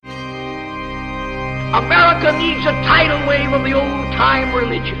America needs a tidal wave of the old-time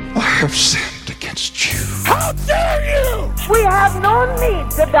religion. I have sinned against you. How dare you! We have no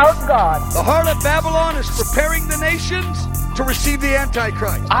need to doubt God. The harlot Babylon is preparing the nations to receive the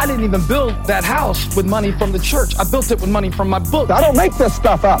Antichrist. I didn't even build that house with money from the church. I built it with money from my book. I don't make this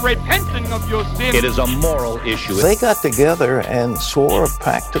stuff up. Repenting of your sin. It is a moral issue. They got together and swore a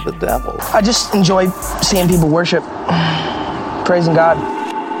pact to the devil. I just enjoy seeing people worship, praising God.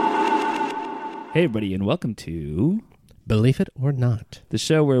 Hey, everybody, and welcome to Believe It or Not, the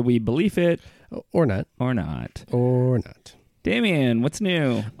show where we believe it or not, or not. Damien, what's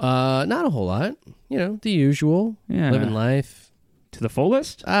new? Not a whole lot. You know, the usual. Yeah. Living life to the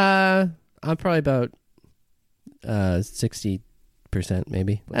fullest. I'm probably about 60%,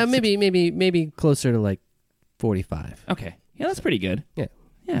 maybe. Maybe closer to like 45. Okay, yeah, that's pretty good.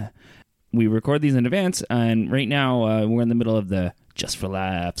 Yeah. We record these in advance, and right now we're in the middle of the Just for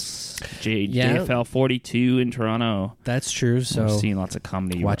Laughs JFL 42 in Toronto. That's true. So we're seeing lots of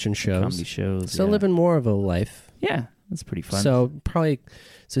comedy, watching shows, comedy shows. So living more of a life. Yeah, that's pretty fun. So I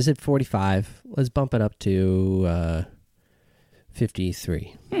said 45. Let's bump it up to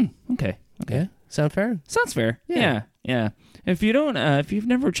 53. Okay. Yeah, sound fair? Sounds fair. Yeah. If you don't, if you've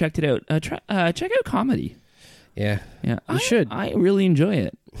never checked it out, check out comedy. Yeah. You should. I really enjoy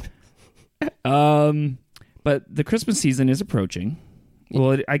it. But the Christmas season is approaching.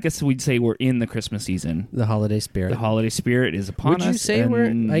 Well, I guess we'd say we're in the Christmas season. The holiday spirit. The holiday spirit is upon us. Would you say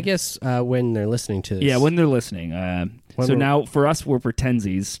we're? I guess when they're listening to this. Yeah, when they're listening. Now for us, we're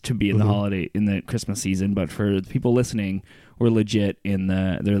pretensies to be in the holiday in the Christmas season, but for the people listening, they're legit in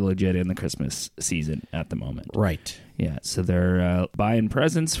the Christmas season at the moment. Right. Yeah. So they're buying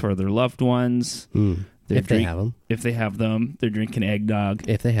presents for their loved ones. If they have them. If they have them. They're drinking eggnog.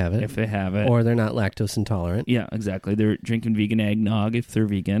 If they have it. Or they're not lactose intolerant. Yeah, exactly. They're drinking vegan eggnog if they're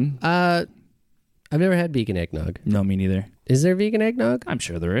vegan. I've never had vegan eggnog. No, me neither. Is there vegan eggnog? I'm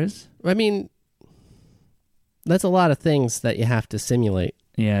sure there is. I mean, that's a lot of things that you have to simulate.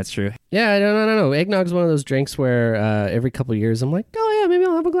 Yeah, it's true. Yeah, I don't know. Eggnog's one of those drinks where every couple of years I'm like, oh yeah, maybe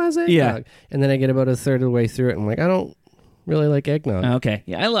I'll have a glass of eggnog. Yeah. And then I get about a third of the way through it and I'm like, I don't really like eggnog. Okay.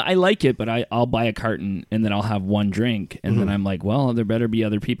 Yeah, I like it, but I'll buy a carton and then I'll have one drink and then I'm like, well, there better be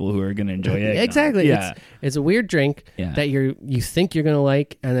other people who are going to enjoy it. Exactly. Yeah. It's a weird drink that you think you're going to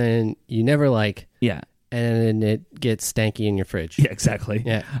like and then you never like. Yeah. And then it gets stanky in your fridge. Yeah, exactly.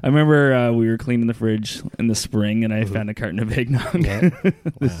 Yeah. I remember we were cleaning the fridge in the spring and I found a carton of eggnog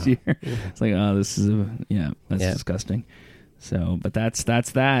this year. It's like, oh, this is that's disgusting. So, but that's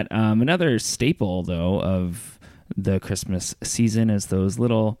that. Another staple though of the Christmas season is those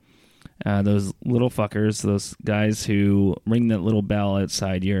little fuckers, those guys who ring that little bell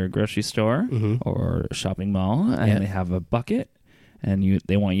outside your grocery store or shopping mall, and they have a bucket, and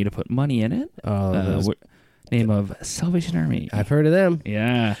they want you to put money in it. Name of Salvation Army. I've heard of them.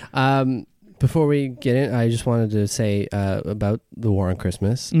 Yeah. Before we get in, I just wanted to say about the war on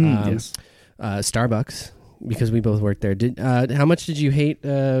Christmas. Yes. Starbucks, because we both worked there. How much did you hate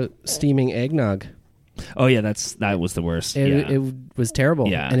steaming eggnog? Oh yeah, that was the worst. It was terrible.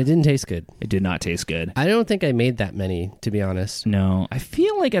 Yeah, and it didn't taste good. It did not taste good. I don't think I made that many, to be honest. No, I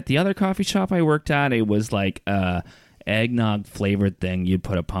feel like at the other coffee shop I worked at, it was like a eggnog flavored thing you'd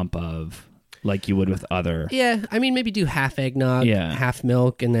put a pump of, like you would with other. Yeah, I mean maybe do half eggnog, half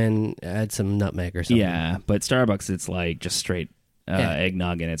milk, and then add some nutmeg or something. Yeah, but Starbucks it's like just straight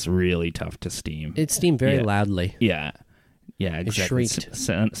eggnog, and it's really tough to steam. It steamed very loudly. Yeah. Yeah, exactly. It shrieked.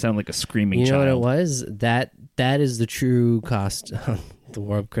 Sound like a screaming child. You know what it was? That is the true cost of the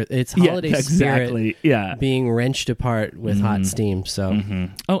war of Christmas. It's holiday spirit being wrenched apart with hot steam. So,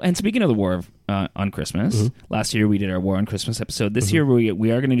 Oh, and speaking of the war on Christmas, last year we did our War on Christmas episode. This year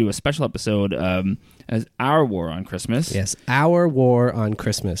we are going to do a special episode as our War on Christmas. Yes, our War on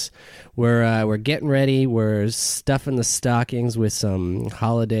Christmas. We're getting ready. We're stuffing the stockings with some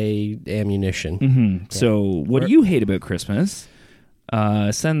holiday ammunition. Yeah. So, what do you hate about Christmas?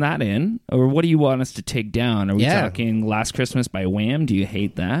 Send that in. Or what do you want us to take down? Are we talking Last Christmas by Wham? Do you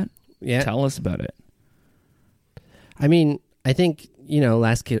hate that? Yeah. Tell us about it. I mean, I think,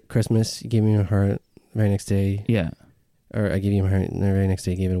 last Christmas, you gave me a heart the very next day. Yeah. Or I gave you my heart and the very next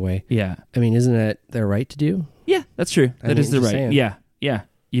day I gave it away. Yeah. I mean, isn't that their right to do? Yeah, that's true. That is their right. Saying. Yeah. Yeah.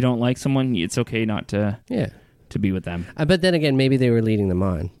 You don't like someone, it's okay not to be with them. But then again, maybe they were leading them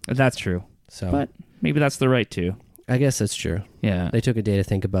on. That's true. But maybe that's the right too. I guess that's true. Yeah. They took a day to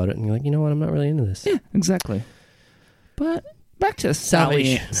think about it and you're like, you know what, I'm not really into this. Yeah, exactly. But back to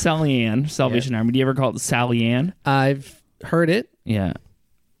Sally Ann, Salvation Army. Do you ever call it Sally Ann? I've heard it. Yeah.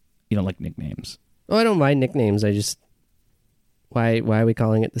 You don't like nicknames. Oh, I don't mind nicknames. I just... Why are we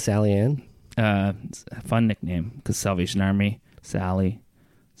calling it the Sally Ann? It's a fun nickname because Salvation Army, Sally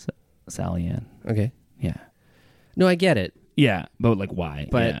Ann. Okay. Yeah. No, I get it. Yeah, but like why?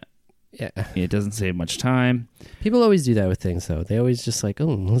 But it doesn't save much time. People always do that with things, though. They always just like,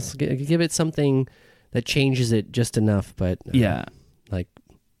 let's give it something that changes it just enough. But like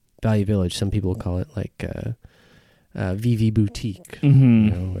Value Village, some people call it like VV Boutique,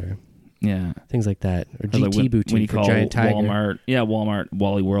 or things like that, or GT Boutique when you call Giant Tiger. Walmart,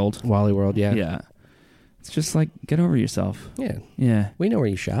 Wally World, yeah. It's just like, get over yourself. Yeah. We know where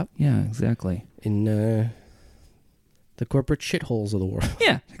you shop. Yeah, exactly. In the corporate shitholes of the world.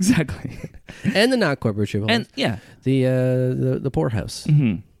 Yeah, exactly. And the not corporate shitholes. And the poorhouse.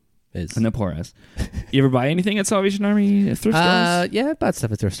 Is. And the poorhouse. You ever buy anything at Salvation Army thrift stores? Yeah, I bought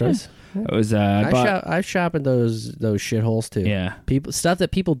stuff at thrift stores. Yeah. It was I shop at those shitholes too. Yeah. Stuff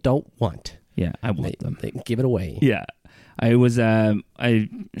that people don't want. Yeah, I want them. They give it away. Yeah. I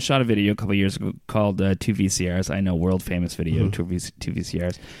shot a video a couple of years ago called 2 VCRs. I know, world famous video, 2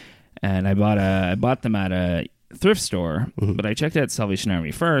 VCRs. And I bought them at a thrift store, but I checked out Salvation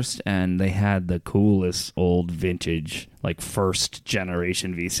Army first, and they had the coolest old vintage, like first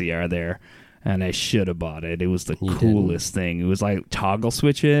generation VCR there. And I should have bought it. It was the coolest thing. It was like toggle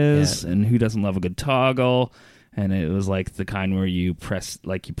switches, and who doesn't love a good toggle? And it was like the kind where you press,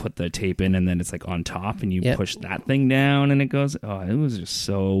 like you put the tape in and then it's like on top and you push that thing down and it goes. Oh, it was just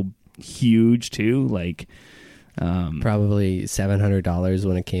so huge too. Like, probably $700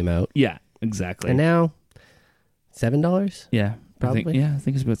 when it came out. Yeah, exactly. And now $7? Yeah, probably. I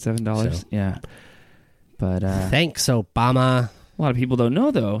think it's about $7. So. Yeah. But, thanks, Obama. A lot of people don't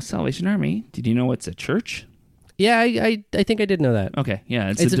know though. Salvation Army. Did you know it's a church? Yeah, I think I did know that. Okay. Yeah.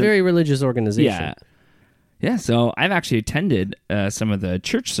 It's a very religious organization. Yeah. Yeah, so I've actually attended some of the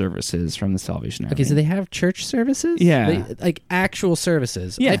church services from the Salvation Army. Okay, so they have church services? Yeah. Like actual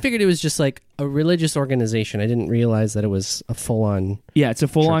services. Yeah. I figured it was just like a religious organization. I didn't realize that it was a full-on Yeah, it's a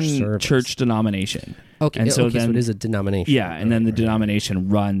full-on church denomination. Okay, and so it is a denomination. Yeah, and then the denomination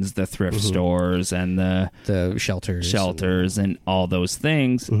runs the thrift stores and the shelters and all those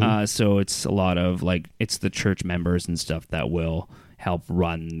things. So it's a lot of like, it's the church members and stuff that will help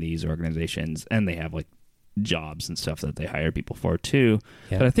run these organizations, and they have like jobs and stuff that they hire people for too.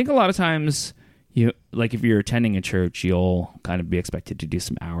 Yeah. But I think a lot of times, you like if you're attending a church, you'll kind of be expected to do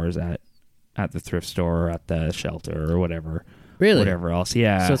some hours at the thrift store or at the shelter or whatever. Really? Whatever else.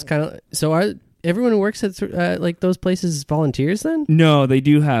 Yeah. So it's kind of are everyone who works at like those places volunteers then? No, they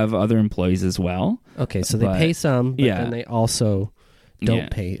do have other employees as well. Okay, so they pay some, but then they also don't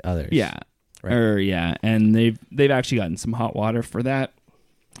pay others. Yeah. Right. And they've actually gotten some hot water for that.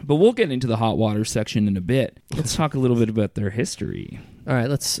 But we'll get into the hot water section in a bit. Let's talk a little bit about their history. All right,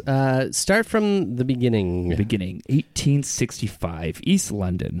 let's start from the beginning. 1865, East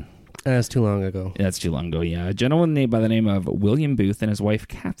London. That's too long ago. That's too long ago, yeah. A gentleman named by the name of William Booth and his wife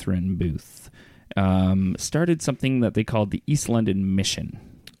Catherine Booth started something that they called the East London Mission.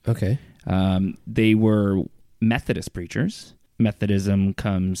 Okay. They were Methodist preachers. Methodism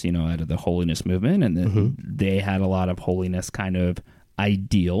comes, out of the holiness movement, and they had a lot of holiness kind of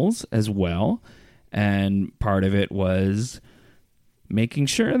ideals as well, and part of it was making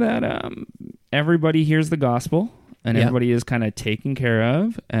sure that everybody hears the gospel and everybody is kind of taken care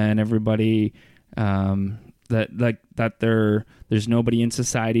of, and everybody that there's nobody in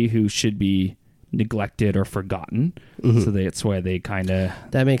society who should be neglected or forgotten. So that's why they kind of...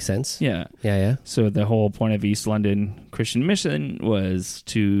 That makes sense. Yeah. Yeah. So the whole point of East London Christian Mission was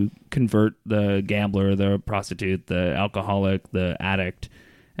to convert the gambler, the prostitute, the alcoholic, the addict,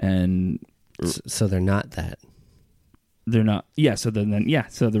 and... So they're not that. They're not... Yeah, so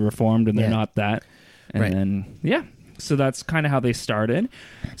they're reformed and they're not that. And then, so that's kind of how they started.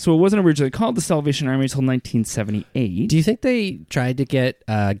 So it wasn't originally called the Salvation Army until 1978. Do you think they tried to get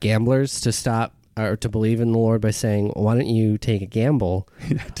gamblers to stop or to believe in the Lord by saying, why don't you take a gamble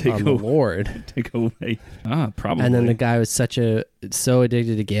on the Lord? Take away. Probably. And then the guy was so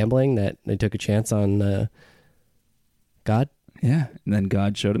addicted to gambling that they took a chance on God? Yeah, and then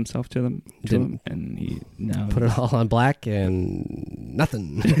God showed himself to them, and he now put it all on black and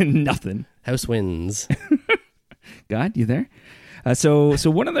nothing. Nothing. House wins. God, you there? So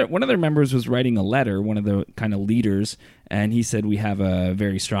one of their members was writing a letter, one of the kind of leaders, and he said, we have a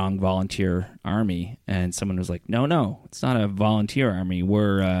very strong volunteer army. And someone was like, no, it's not a volunteer army.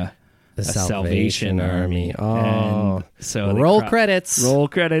 We're a Salvation Army. Oh, and so roll credits. Roll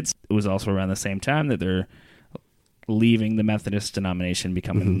credits. It was also around the same time that they're leaving the Methodist denomination,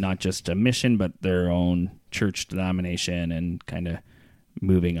 becoming not just a mission, but their own church denomination, and kind of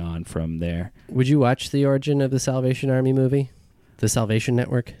moving on from there. Would you watch the origin of the Salvation Army movie? The Salvation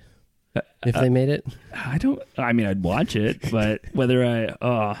Network? if they made it? I mean, I'd watch it, but whether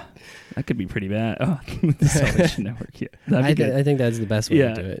that could be pretty bad. Oh, the Salvation Network. Yeah, I think that's the best way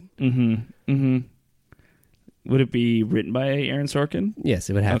to do it. Mm-hmm. Mm-hmm. Would it be written by Aaron Sorkin? Yes,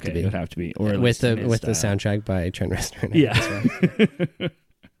 it would have to be. It would have to be, or with the soundtrack by Trent Reznor. Yeah.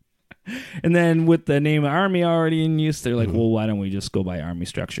 And then with the name Army already in use, they're like, well, why don't we just go by Army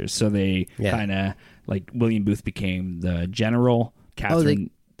structures? So they kind of like William Booth became the general. Catherine,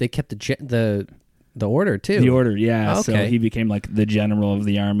 they kept the order too. The order, yeah. Oh, okay. So he became like the general of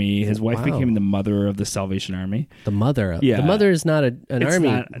the army. His wife became the mother of the Salvation Army. The mother, the mother is not an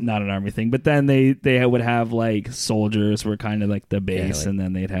army. Not an army thing. But then they would have like soldiers were kind of like the base, and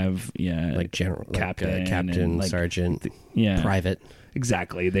then they'd have like general, captain, captain, like, sergeant, private.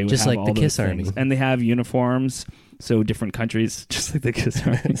 Exactly. They would just have like all the those KISS Army, and they have uniforms. So different countries, just like the KISS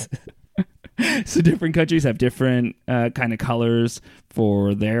Army. So different countries have different kind of colors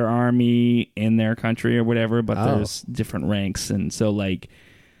for their army in their country or whatever, but there's different ranks. And so and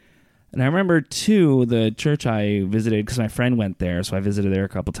I remember too, the church I visited, because my friend went there, so I visited there a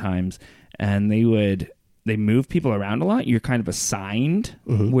couple times, and they move people around a lot. You're kind of assigned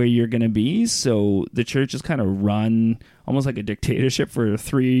where you're going to be. So the church is kind of run almost like a dictatorship for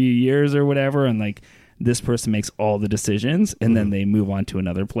 3 years or whatever. And like this person makes all the decisions and then they move on to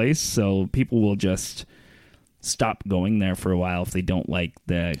another place. So people will just stop going there for a while if they don't like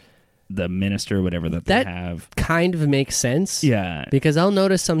the minister or whatever that they have. Kind of makes sense. Yeah. Because I'll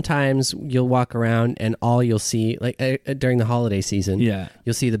notice sometimes you'll walk around and all you'll see, like during the holiday season,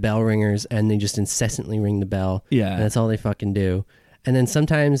 you'll see the bell ringers and they just incessantly ring the bell. Yeah. And that's all they fucking do. And then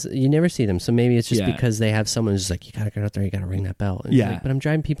sometimes you never see them. So maybe it's just because they have someone who's just like, you got to get out there, you got to ring that bell. And like, but I'm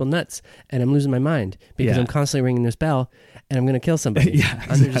driving people nuts and I'm losing my mind because I'm constantly ringing this bell and I'm going to kill somebody.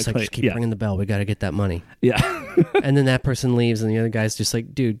 And they're just like, just keep ringing the bell. We got to get that money. Yeah. And then that person leaves and the other guy's just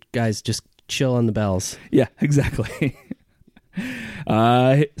like, dude, guys, just chill on the bells. Yeah, exactly.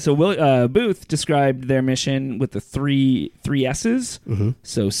 So Booth described their mission with the three S's.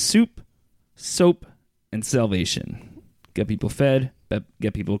 So soup, soap, and salvation. Get people fed,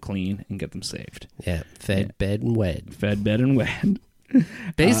 get people clean, and get them saved. Yeah, fed, bed, and wed. Fed, bed, and wed.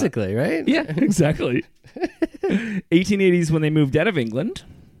 Basically, right? Yeah, exactly. 1880s when they moved out of England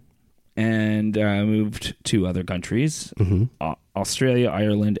and moved to other countries. Australia,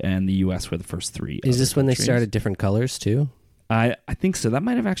 Ireland, and the U.S. were the first three. Is this when they started different colors, too? I think so. That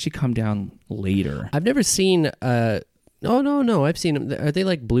might have actually come down later. I've never seen... No. I've seen them. Are they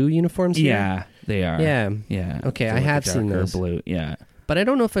like blue uniforms here? Yeah, they are. Yeah. Okay, I have seen those. Blue, yeah. But I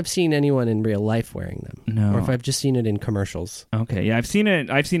don't know if I've seen anyone in real life wearing them. No. Or if I've just seen it in commercials. Okay, yeah, I've seen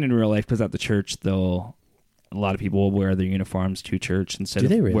it in real life because at the church, a lot of people will wear their uniforms to church instead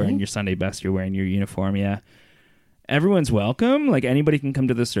of wearing your Sunday best. You're wearing your uniform, yeah. Everyone's welcome. Like anybody can come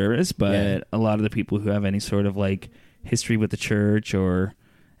to the service, but a lot of the people who have any sort of like history with the church or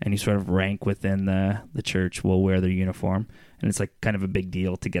any sort of rank within the church will wear their uniform. And it's like kind of a big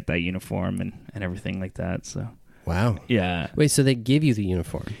deal to get that uniform and everything like that. So wow. Yeah. Wait, so they give you the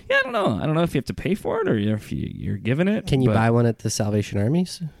uniform? Yeah, I don't know. I don't know if you have to pay for it or if you're given it. Can you buy one at the Salvation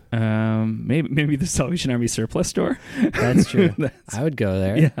Armies? Maybe the Salvation Army surplus store. That's true. I would go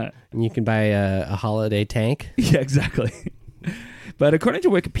there. Yeah. And you can buy a holiday tank. Yeah, exactly. But according to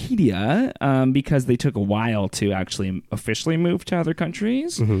Wikipedia, because they took a while to actually officially move to other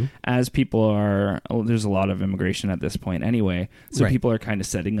countries, as people there's a lot of immigration at this point anyway, so people are kind of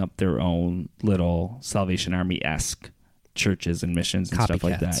setting up their own little Salvation Army-esque churches and missions and stuff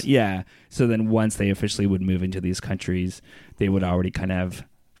like that. Yeah. So then once they officially would move into these countries, they would already kind of have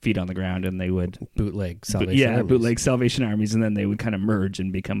feet on the ground and they would bootleg Salvation Armies. Bootleg Salvation Armies, and then they would kind of merge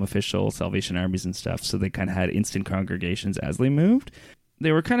and become official Salvation Armies and stuff. So they kind of had instant congregations as they moved.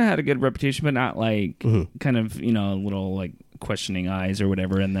 They were kind of had a good reputation, but not like kind of, little like questioning eyes or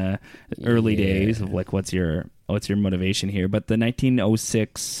whatever in the early days of like, what's your motivation here? But the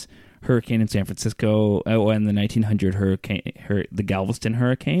 1906 hurricane in San Francisco and the 1900 the Galveston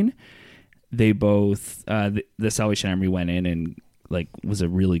hurricane, they both, the Salvation Army went in and like was a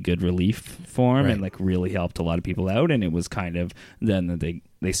really good relief for him and like really helped a lot of people out. And it was kind of then that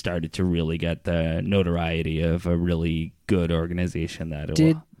they started to really get the notoriety of a really good organization.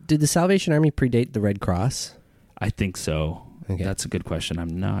 Did the Salvation Army predate the Red Cross? I think so. Okay. That's a good question.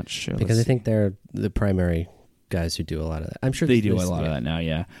 I'm not sure. Because I think they're the primary guys who do a lot of that. I'm sure they do a lot of that now.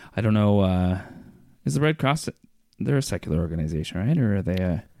 Yeah. I don't know. Is the Red Cross, they're a secular organization, right? Or are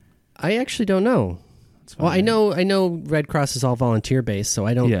they I actually don't know. Well, I know Red Cross is all volunteer based, so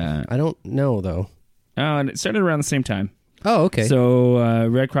I don't know though. Oh, and it started around the same time. Oh, okay. So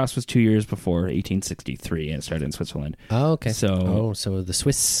Red Cross was 2 years before 1863, and it started in Switzerland. Oh, okay. So the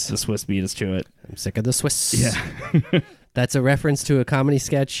Swiss. The Swiss beat us to it. I'm sick of the Swiss. Yeah. That's a reference to a comedy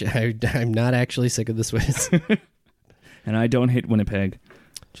sketch. I'm not actually sick of the Swiss. And I don't hate Winnipeg.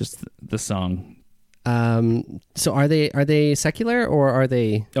 Just the song. So are they secular or are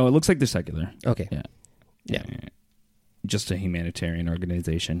they? Oh, it looks like they're secular. Okay. Yeah. Just a humanitarian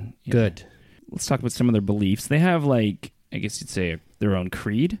organization. Good. Let's talk about some of their beliefs. They have, like, I guess you'd say, their own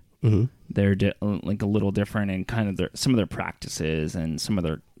creed. Mm-hmm. They're like a little different in kind of some of their practices and some of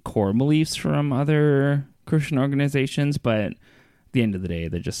their core beliefs from other Christian organizations. But at the end of the day,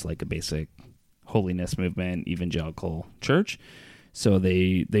 they're just like a basic holiness movement, evangelical church. So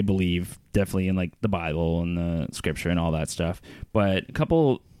they believe definitely in like the Bible and the scripture and all that stuff. But a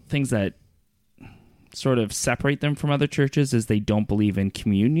couple things that sort of separate them from other churches is they don't believe in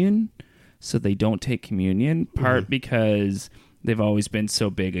communion. So they don't take communion, part because they've always been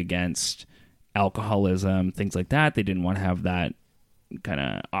so big against alcoholism, things like that. They didn't want to have that kind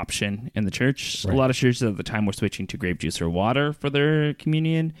of option in the church. Right. A lot of churches at the time were switching to grape juice or water for their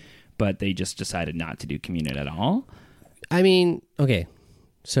communion, but they just decided not to do communion at all. I mean, okay,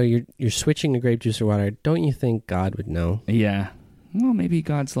 so you're switching to grape juice or water. Don't you think God would know? Yeah. Well, maybe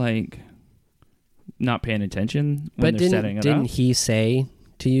God's like not paying attention when they're setting it up. Didn't he say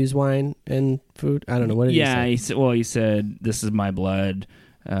to use wine and food? I don't know. What did he say? He said, "This is my blood.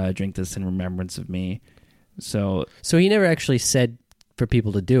 Drink this in remembrance of me." So he never actually said for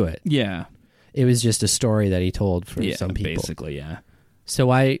people to do it. Yeah. It was just a story that he told for some people. Basically, yeah.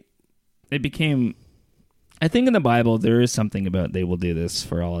 So it became, I think in the Bible, there is something about they will do this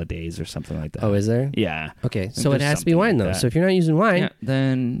for all the days or something like that. Oh, is there? Yeah. Okay, so it has to be wine, though. So if you're not using wine,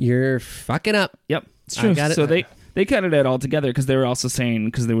 then you're fucking up. Yep, it's true. So they cut it out altogether because they were also saying,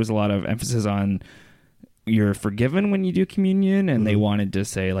 because there was a lot of emphasis on you're forgiven when you do communion, and they wanted to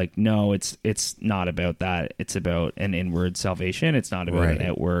say, like, no, it's not about that. It's about an inward salvation. It's not about an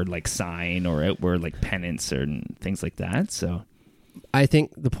outward, like, sign or outward, like, penance or things like that. So I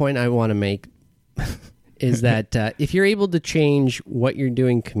think the point I want to make is that if you're able to change what you're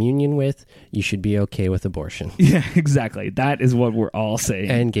doing communion with, you should be okay with abortion. Yeah, exactly. That is what we're all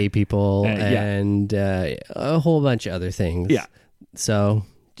saying. And gay people and a whole bunch of other things. Yeah. So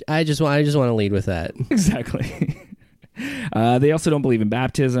I just want to lead with that. Exactly. They also don't believe in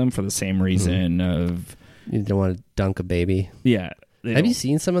baptism for the same reason of you don't want to dunk a baby. Yeah. Have you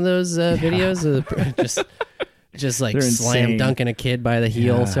seen some of those videos of just like slam dunking a kid by the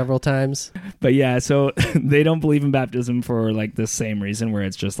heel several times? But yeah, so they don't believe in baptism for like the same reason, where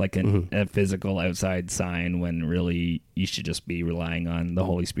it's just like a physical outside sign, when really you should just be relying on the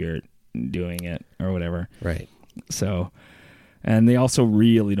Holy Spirit doing it or whatever. Right. So, and they also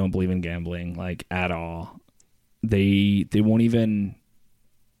really don't believe in gambling, like, at all. They won't even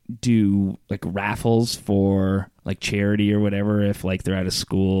do like raffles for like charity or whatever if like they're at a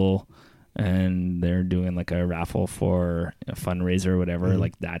school and they're doing like a raffle for a fundraiser or whatever.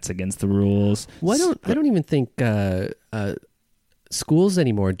 Like, that's against the rules. Well, I don't even think schools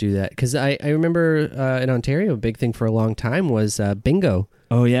anymore do that, because I remember in Ontario a big thing for a long time was bingo.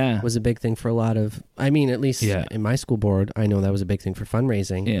 Oh yeah, was a big thing for a lot of. I mean, at least in my school board, I know that was a big thing for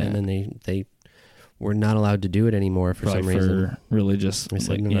fundraising. Yeah. And then they were not allowed to do it anymore for some reason. For religious, they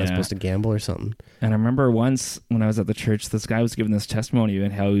said they're not supposed to gamble or something. And I remember once when I was at the church, this guy was giving this testimony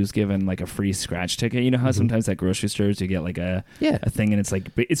and how he was given like a free scratch ticket. You know how sometimes at grocery stores you get like a thing, and it's like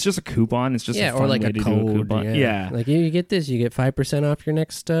it's just a coupon. It's just a fun or like way a to code. Do a coupon. Yeah, like you get this, you get 5% off your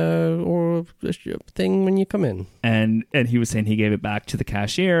next or thing when you come in. And he was saying he gave it back to the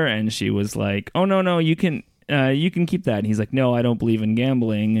cashier, and she was like, "Oh no, you can keep that." And he's like, "No, I don't believe in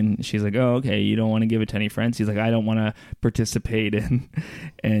gambling." And she's like, "Oh, okay, you don't want to give it to any friends?" He's like, "I don't want to participate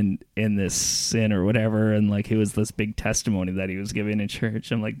in this sin or whatever." And like, it was this big testimony that he was giving in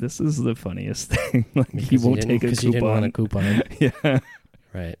church. I'm like, this is the funniest thing. Like, he won't take a coupon. You didn't want a coupon. Yeah.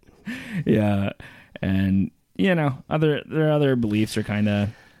 Right. Yeah. And there are other beliefs are kind of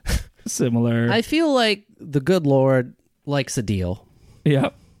similar. I feel like the good Lord likes a deal. Yeah,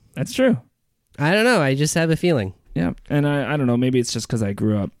 that's true. I don't know. I just have a feeling. Yeah, and I don't know. Maybe it's just because I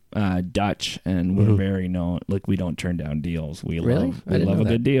grew up Dutch, and we're very known. Like, we don't turn down deals. We love a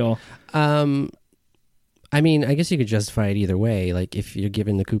good deal. I mean, I guess you could justify it either way. Like, if you're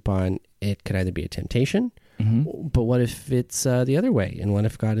given the coupon, it could either be a temptation, but what if it's the other way? And what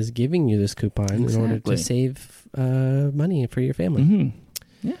if God is giving you this coupon in order to save money for your family?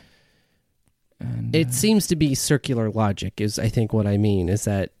 Mm-hmm. Yeah. And, it seems to be circular logic, is I think what I mean, is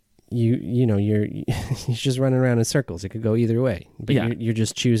that you're just running around in circles. It could go either way, but you're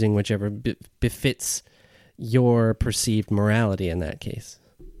just choosing whichever befits your perceived morality in that case.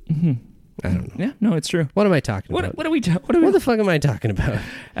 Mm-hmm. I don't know. Yeah, no, it's true. What am I talking about? What the fuck am I talking about?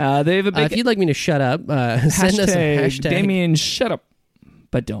 They have a big if you'd like me to shut up, send us a hashtag. Damien, shut up.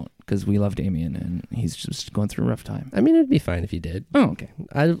 But don't, because we love Damien, and he's just going through a rough time. I mean, it'd be fine if you did. Oh, okay.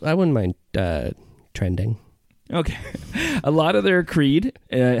 I wouldn't mind trending. Okay. A lot of their creed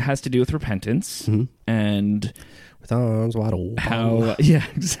has to do with repentance, and with arms wide open. How? Yeah,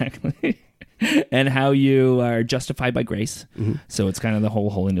 exactly. And how you are justified by grace. So it's kind of the whole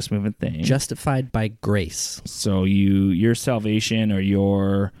holiness movement thing. Justified by grace. So your salvation or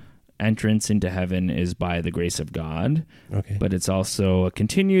your entrance into heaven is by the grace of God. Okay. But it's also a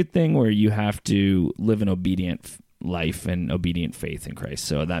continued thing where you have to live an obedient life and obedient faith in Christ.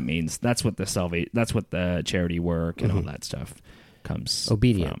 So that means that's what the charity work and all that stuff comes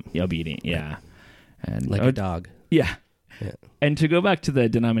obedient. from. Obedient, yeah. And like a dog. Yeah. And to go back to the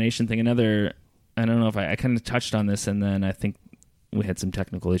denomination thing, I don't know if I kind of touched on this, and then I think we had some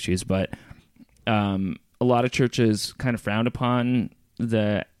technical issues, but a lot of churches kind of frowned upon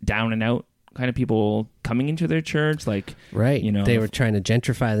the down and out kind of people coming into their church, like, right. They were trying to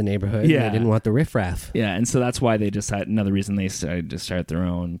gentrify the neighborhood. Yeah. And they didn't want the riffraff. Yeah. And so that's why they decided, another reason they decided to start their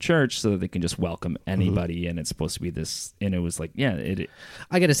own church, so that they can just welcome anybody. And it's supposed to be this, and it was like,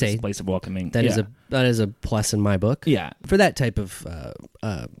 I gotta say, place of welcoming. That is a plus in my book. Yeah. For that type of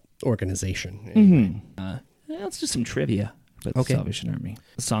organization. Anyway. Let's do some trivia about the Salvation Army.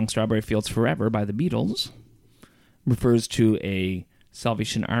 The song Strawberry Fields Forever by the Beatles refers to a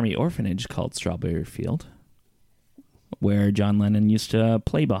Salvation Army orphanage called Strawberry Field, where John Lennon used to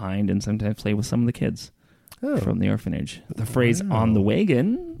play behind and sometimes play with some of the kids from the orphanage. The phrase "on the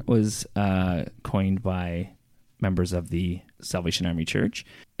wagon" was coined by members of the Salvation Army Church.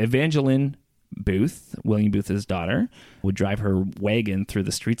 Evangeline Booth, William Booth's daughter, would drive her wagon through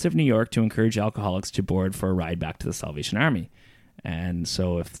the streets of New York to encourage alcoholics to board for a ride back to the Salvation Army. And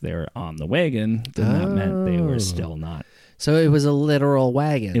so if they're on the wagon, then that meant they were still not. So it was a literal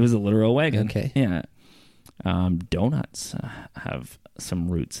wagon. It was a literal wagon. Okay. Yeah. Donuts have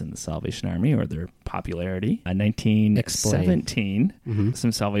some roots in the Salvation Army, or their popularity. In 1917,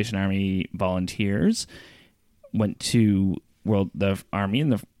 some Salvation Army volunteers went to the army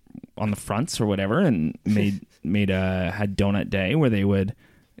on the fronts or whatever, and had donut day where they would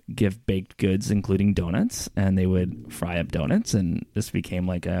give baked goods, including donuts, and they would fry up donuts, and this became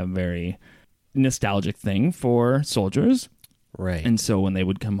like a very nostalgic thing for soldiers. Right. And so when they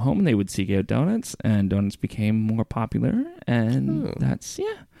would come home, they would seek out donuts, and donuts became more popular, and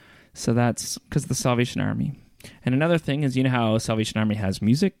so that's because of the Salvation Army. And another thing is, you know how Salvation Army has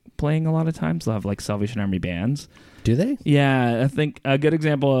music playing a lot of times? They'll have like Salvation Army bands. Do they? Yeah, I think a good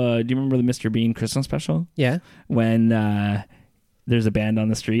example, do you remember the Mr. Bean Christmas special? Yeah. When there's a band on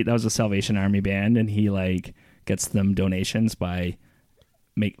the street, that was a Salvation Army band, and he like gets them donations by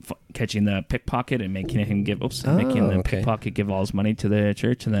catching the pickpocket and making him pickpocket give all his money to the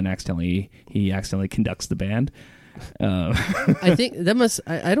church, and then he accidentally conducts the band. I think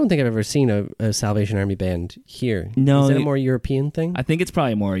I don't think I've ever seen a Salvation Army band here. No, is that a more European thing? I think it's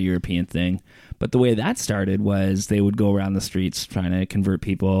probably more a European thing. But the way that started was they would go around the streets trying to convert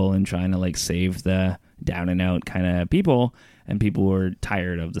people and trying to like save the down and out kind of people. And people were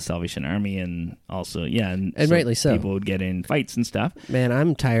tired of the Salvation Army, and also, and so rightly so. People would get in fights and stuff. Man,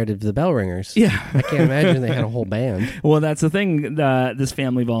 I'm tired of the bell ringers. Yeah. I can't imagine they had a whole band. Well, that's the thing. This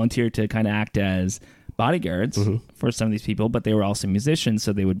family volunteered to kind of act as bodyguards for some of these people, but they were also musicians,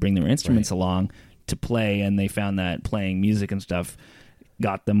 so they would bring their instruments along to play, and they found that playing music and stuff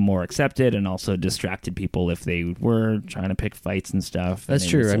got them more accepted and also distracted people if they were trying to pick fights and stuff. That's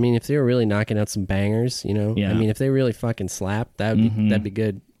true. I mean, if they were really knocking out some bangers, I mean, if they really fucking slapped, that'd be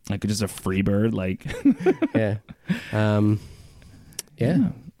good. Like just a free bird, like. Yeah. Yeah.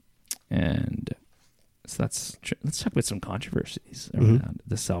 And so let's talk about some controversies around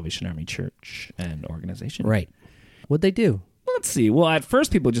the Salvation Army Church and organization. Right. What'd they do? Let's see. Well, at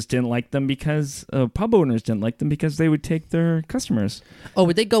first, people just didn't like them because pub owners didn't like them because they would take their customers. Oh,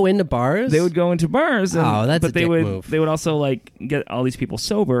 would they go into bars? They would go into bars. That's a dick move. They would also like get all these people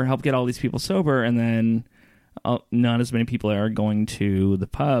sober, and then not as many people are going to the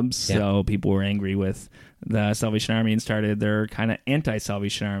pubs. Yeah. So people were angry with the Salvation Army and started their kind of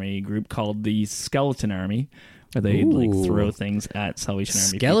anti-Salvation Army group called the Skeleton Army. Where they like throw things at Salvation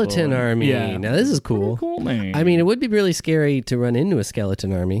Army. Skeleton Army. Yeah. Now this is cool. Cool name. I mean, it would be really scary to run into a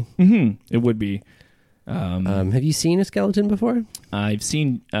skeleton army. It would be. Have you seen a skeleton before? I've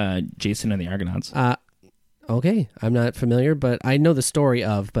seen Jason and the Argonauts. Okay, I'm not familiar, but I know the story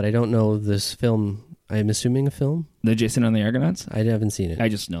of, but I don't know this film I'm assuming a film. The Jason and the Argonauts? I haven't seen it. I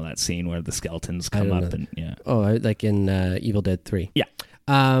just know that scene where the skeletons come up and yeah. Oh, like in Evil Dead 3. Yeah.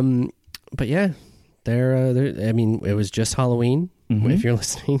 But yeah, they're. I mean, it was just Halloween. If you're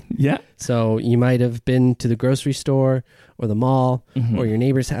listening. Yeah. So you might have been to the grocery store or the mall or your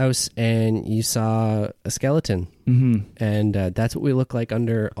neighbor's house and you saw a skeleton. And that's what we look like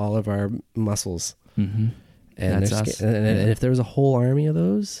under all of our muscles. And, that's us. And if there was a whole army of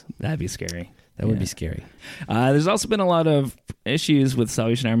those, that'd be scary. That would be scary. There's also been a lot of issues with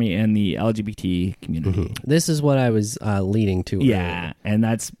Salvation Army and the LGBT community. This is what I was leading to. Yeah, earlier. and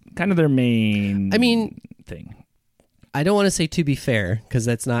that's kind of their main thing. I don't want to say to be fair, because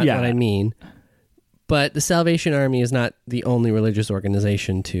that's not what I mean. But the Salvation Army is not the only religious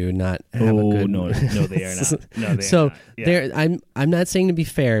organization to not have a good... No, they are not. No, they so are not. Yeah. I'm not saying to be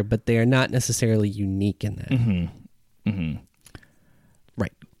fair, but they are not necessarily unique in that.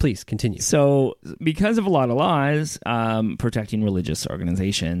 Right. Please continue. So because of a lot of laws protecting religious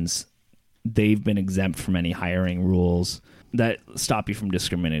organizations, they've been exempt from any hiring rules that stop you from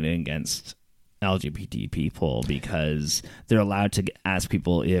discriminating against LGBT people, because they're allowed to ask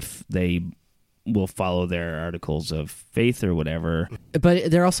people if they will follow their articles of faith or whatever. But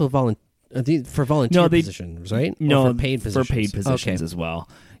they're also for volunteer positions, right? No, or for paid positions. For paid positions as well.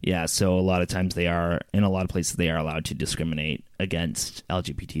 Yeah, so a lot of times in a lot of places they are allowed to discriminate against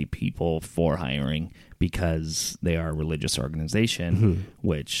LGBT people for hiring because they are a religious organization,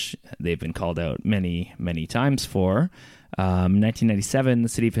 which they've been called out many, many times for. 1997, the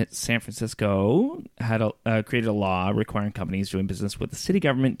city of San Francisco had created a law requiring companies doing business with the city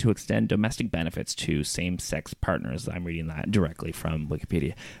government to extend domestic benefits to same-sex partners. I'm reading that directly from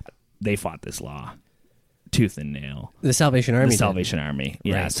Wikipedia. They fought this law tooth and nail. The Salvation Army.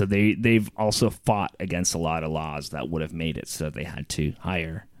 Yeah. Right. So they've also fought against a lot of laws that would have made it so they had to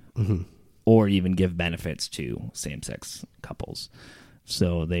hire or even give benefits to same-sex couples.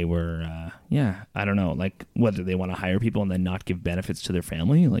 So they were, I don't know, like whether they want to hire people and then not give benefits to their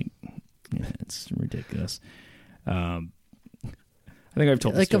family. Like, it's ridiculous. I think I've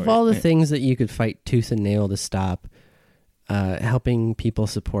told the story. Of all the things that you could fight tooth and nail to stop, helping people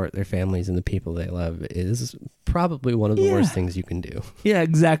support their families and the people they love is probably one of the worst things you can do. Yeah,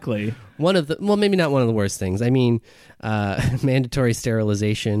 exactly. Maybe not one of the worst things. I mean, mandatory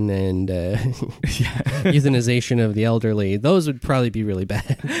sterilization and euthanization of the elderly. Those would probably be really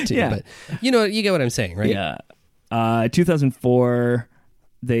bad too. Yeah. But you get what I'm saying, right? Yeah. 2004,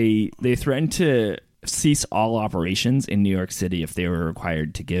 they threatened to cease all operations in New York City if they were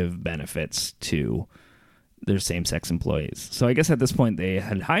required to give benefits to their same-sex employees. So I guess at this point they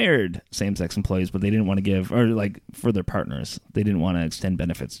had hired same-sex employees, but they didn't want to give, or like for their partners, they didn't want to extend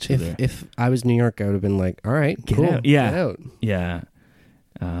benefits to their... If I was New York, I would have been like, all right, get cool, out. Yeah. Get out. Yeah.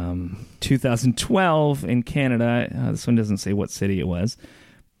 2012 in Canada, this one doesn't say what city it was,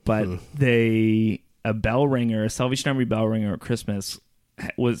 but a bell ringer, a Salvation Army bell ringer at Christmas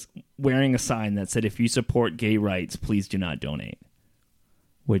was wearing a sign that said, if you support gay rights, please do not donate.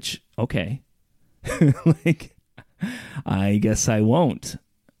 Which, okay. Like, I guess I won't,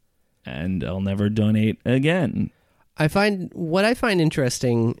 and I'll never donate again. What I find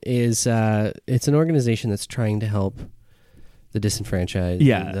interesting is it's an organization that's trying to help the disenfranchised,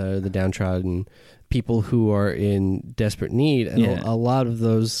 the downtrodden, people who are in desperate need, and a lot of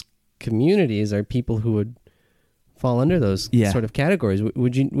those communities are people who would fall under those sort of categories.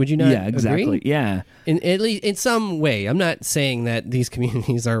 Would you not exactly. agree? Yeah. At least in some way. I'm not saying that these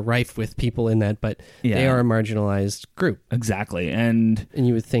communities are rife with people in that, but they are a marginalized group. Exactly. And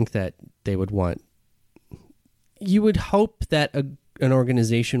you would think that they would want... You would hope that an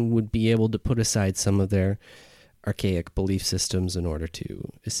organization would be able to put aside some of their archaic belief systems in order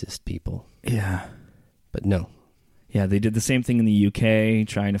to assist people. Yeah. But no. Yeah, they did the same thing in the UK,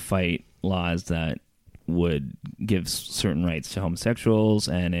 trying to fight laws that would give certain rights to homosexuals,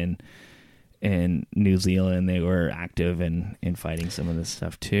 and in New Zealand they were active in fighting some of this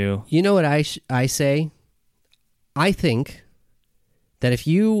stuff too. You know what I say? I think that if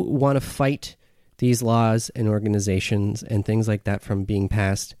you want to fight these laws and organizations and things like that from being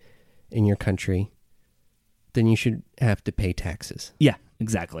passed in your country, then you should have to pay taxes. Yeah,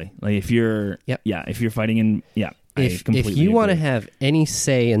 exactly. Like if you're if you're fighting in if you want to have any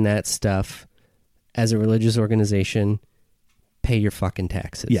say in that stuff as a religious organization, pay your fucking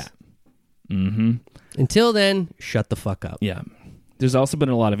taxes. Yeah. Mm-hmm. Until then, shut the fuck up. Yeah. There's also been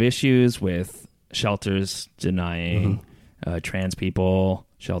a lot of issues with shelters denying trans people,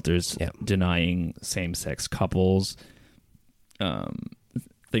 shelters denying same-sex couples,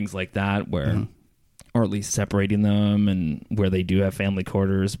 things like that, where or at least separating them, and where they do have family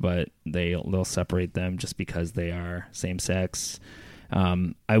quarters, but they'll separate them just because they are same sex.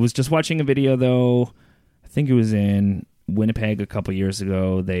 I was just watching a video though. I think it was in Winnipeg a couple years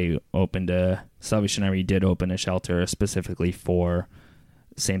ago. They Salvation Army did open a shelter specifically for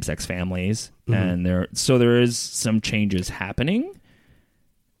same-sex families, and there is some changes happening.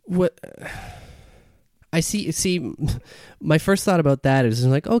 What I see, my first thought about that is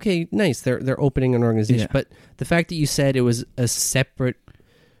like, okay, nice, they're opening an organization, but the fact that you said it was a separate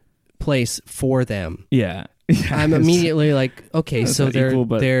place for them, I'm immediately like, okay, so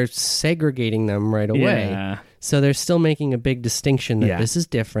they're segregating them right away. Yeah. So they're still making a big distinction that this is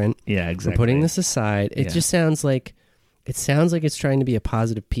different. Yeah, exactly. We're putting this aside. It just sounds like it's trying to be a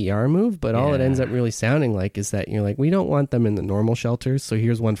positive PR move, but all it ends up really sounding like is that you're like, we don't want them in the normal shelters, so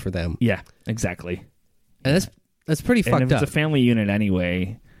here's one for them. Yeah, exactly. And that's pretty fucked up. And if it's a family unit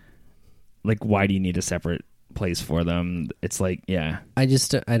anyway, like, why do you need a separate place for them? It's like, I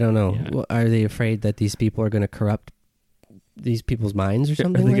don't know. Yeah. Are they afraid that these people are going to corrupt these people's minds or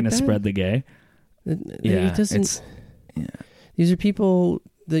something? Are they going to spread the gay? It doesn't. These are people.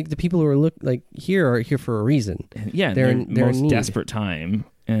 The people who are here are here for a reason. Yeah, they're in most desperate time,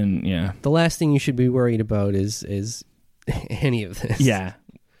 and the last thing you should be worried about is any of this.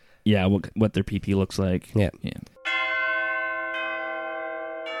 Yeah, what their PP looks like. Yeah.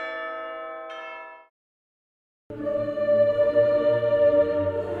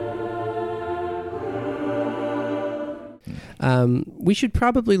 We should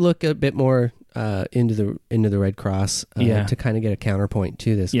probably look a bit more into the Red Cross to kind of get a counterpoint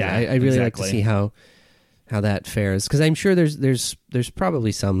to this. Yeah, I really like to see how that fares, because I'm sure there's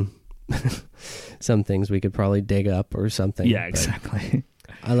probably some some things we could probably dig up or something. Yeah, exactly.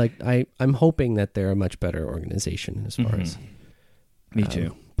 I'm hoping that they're a much better organization as far as me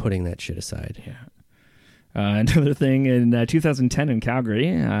too, putting that shit aside. Yeah. Another thing, in 2010 in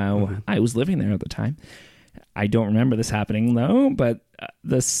Calgary, I was living there at the time. I don't remember this happening though, but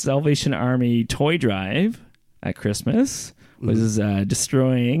the Salvation Army toy drive at Christmas was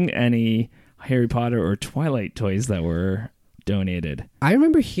destroying any Harry Potter or Twilight toys that were donated. I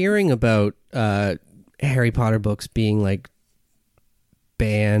remember hearing about Harry Potter books being like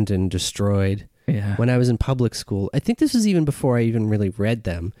banned and destroyed when I was in public school. I think this was even before I even really read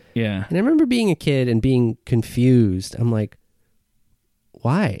them. Yeah. And I remember being a kid and being confused. I'm like,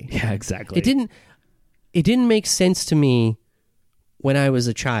 why? Yeah, exactly. It didn't make sense to me when I was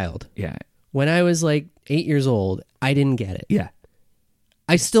a child. Yeah. When I was like 8 years old, I didn't get it. Yeah.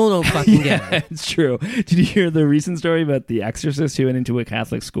 I still don't fucking get it. It's true. Did you hear the recent story about the exorcist who went into a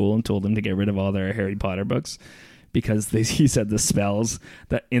Catholic school and told them to get rid of all their Harry Potter books? Because he said the spells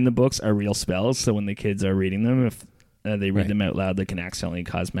that in the books are real spells, so when the kids are reading them, if they read them out loud, they can accidentally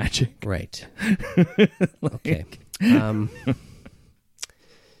cause magic. Right. Okay.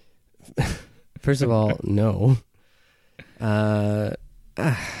 First of all, no. I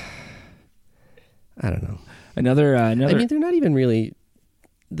don't know. Another. I mean, they're not even really.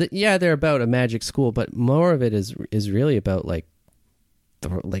 They're about a magic school, but more of it is really about like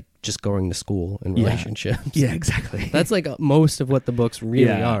just going to school and relationships. Yeah, exactly. That's like most of what the books really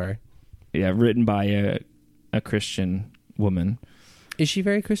are. Yeah, written by a Christian woman. Is she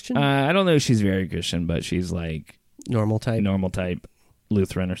very Christian? I don't know if she's very Christian, but she's like normal type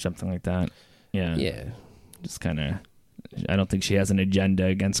Lutheran or something like that. Yeah. Yeah. Just kind of, I don't think she has an agenda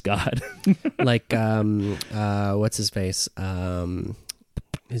against God. Like, what's his face?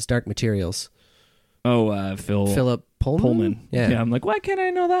 His Dark Materials. Oh, Philip Pullman? Yeah. I'm like, why can't I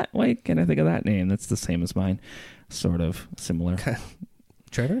know that? Why can't I think of that name? That's the same as mine. Sort of similar.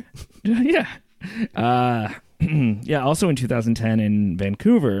 Trevor? Yeah. Yeah, also in 2010 in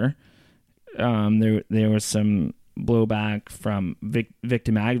Vancouver, there was some blowback from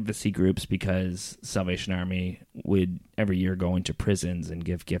victim advocacy groups because Salvation Army would every year go into prisons and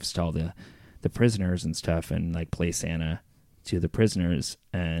give gifts to all the prisoners and stuff, and like play Santa to the prisoners.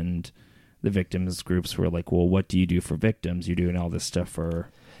 And the victims groups were like, well, what do you do for victims? You're doing all this stuff for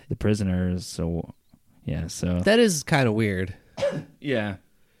the prisoners. So yeah, so that is kind of weird. Yeah.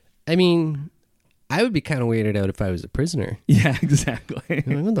 I mean, I would be kind of weirded out if I was a prisoner. Yeah, exactly. Like,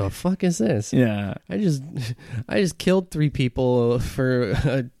 what the fuck is this? Yeah. I just killed 3 people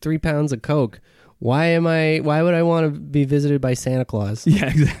for 3 pounds of coke. Why would I want to be visited by Santa Claus? Yeah,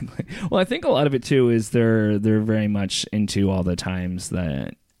 exactly. Well, I think a lot of it too is they're very much into all the times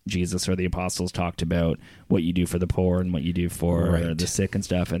that Jesus or the apostles talked about what you do for the poor and what you do for the sick and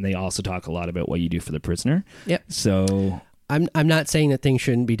stuff, and they also talk a lot about what you do for the prisoner. Yep. So I'm not saying that things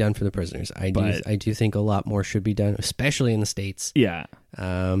shouldn't be done for the prisoners. I do think a lot more should be done, especially in the States. Yeah.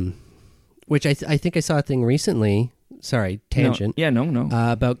 Which I think I saw a thing recently. Sorry, tangent. No.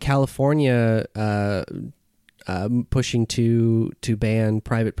 About California pushing to ban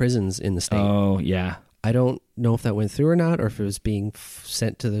private prisons in the state. Oh, yeah. I don't know if that went through or not, or if it was being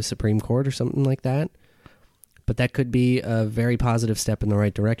sent to the Supreme Court or something like that. But that could be a very positive step in the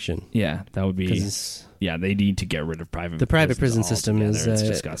right direction. Yeah, that would be. Yeah, they need to get rid of the private prison system is it's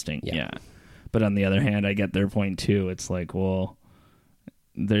disgusting. Yeah. But on the other hand, I get their point too. It's like, well,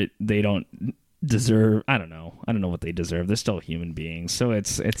 they don't deserve. I don't know what they deserve. They're still human beings, so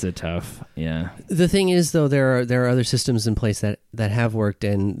it's a tough. Yeah. The thing is, though, there are other systems in place that have worked,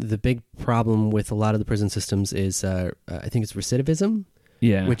 and the big problem with a lot of the prison systems is, I think it's recidivism.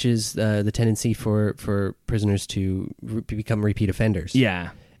 Yeah. Which is the tendency for prisoners to become repeat offenders. Yeah.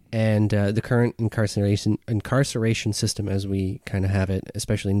 And the current incarceration system, as we kind of have it,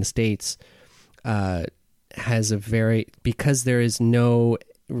 especially in the States, has because there is no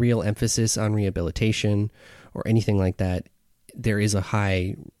real emphasis on rehabilitation or anything like that, there is a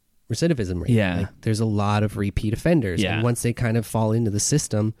high recidivism rate. Yeah. Like, there's a lot of repeat offenders. Yeah. And once they kind of fall into the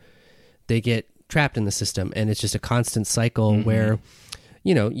system, they get trapped in the system. And it's just a constant cycle where,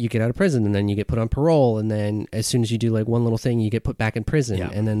 you get out of prison and then you get put on parole. And then as soon as you do like one little thing, you get put back in prison.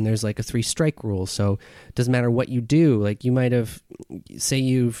 Yeah. And then there's like a 3-strike rule. So it doesn't matter what you do. Like you might have, say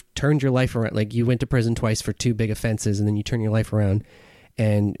you've turned your life around. Like you went to prison twice for 2 big offenses and then you turn your life around.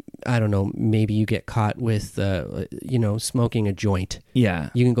 And I don't know, maybe you get caught with, smoking a joint. Yeah.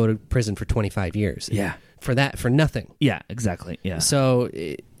 You can go to prison for 25 years. Yeah. For nothing. Yeah, exactly. Yeah. So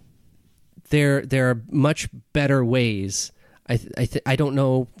there are much better ways. I don't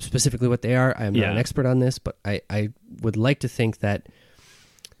know specifically what they are. I'm not an expert on this, but I would like to think that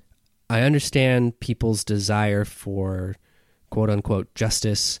I understand people's desire for quote unquote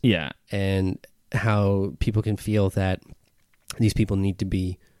justice. Yeah. And how people can feel that these people need to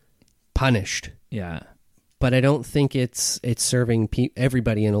be punished. Yeah. But I don't think it's serving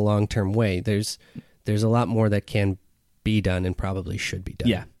everybody in a long-term way. There's a lot more that can be done and probably should be done.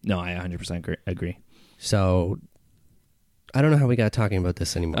 Yeah. No, I 100% agree. So I don't know how we got talking about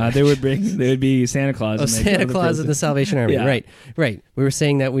this anymore. They would be Santa Claus. Oh, Santa Claus and the Salvation Army. Yeah. Right. We were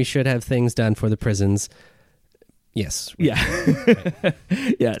saying that we should have things done for the prisons. Yes. Right. Yeah.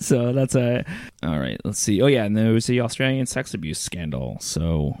 Yeah. So that's all right. Let's see. Oh yeah, and there was the Australian sex abuse scandal.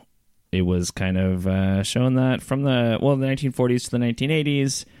 So it was kind of shown that from the 1940s to the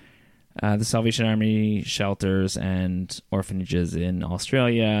 1980s, the Salvation Army shelters and orphanages in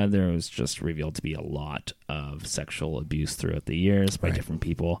Australia, there was just revealed to be a lot of sexual abuse throughout the years by different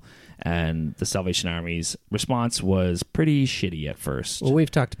people. And the Salvation Army's response was pretty shitty at first. Well,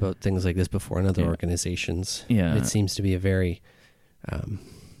 we've talked about things like this before in other organizations. Yeah. It seems to be a very,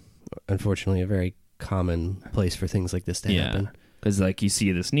 unfortunately, a very common place for things like this to happen. Because like you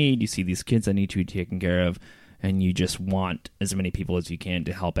see this need, you see these kids that need to be taken care of, and you just want as many people as you can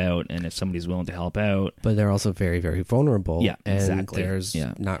to help out. And if somebody's willing to help out. But they're also very, very vulnerable. Yeah, and exactly. There's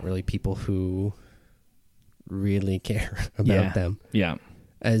not really people who really care about them. Yeah.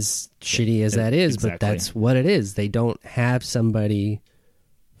 As shitty as that is, exactly. But that's what it is. They don't have somebody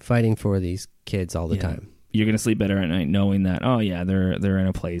fighting for these kids all the time. You're going to sleep better at night knowing that, oh yeah, they're in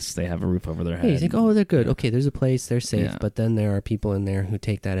a place, they have a roof over their head. Yeah, you think, oh, they're good. Okay, there's a place, they're safe. But then there are people in there who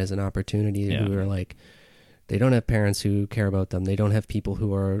take that as an opportunity who are like, they don't have parents who care about them. They don't have people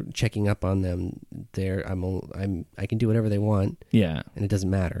who are checking up on them. I can do whatever they want. Yeah. And it doesn't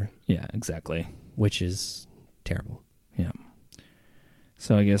matter. Yeah, exactly. Which is terrible. Yeah.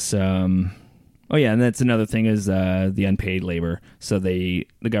 So I guess, and that's another thing is the unpaid labor. So the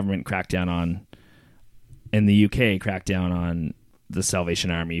government cracked down on, in the UK, cracked down on the Salvation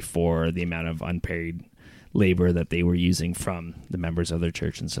Army for the amount of unpaid labor that they were using from the members of their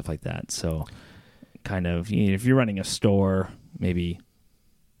church and stuff like that. So kind of, if you're running a store, maybe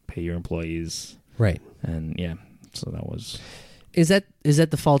pay your employees. Right. And so that was... Is that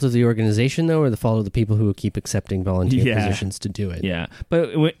the fault of the organization, though, or the fault of the people who keep accepting volunteer positions to do it? Yeah.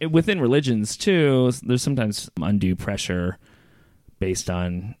 But within religions, too, there's sometimes undue pressure based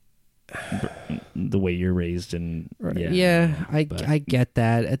on the way you're raised. And I get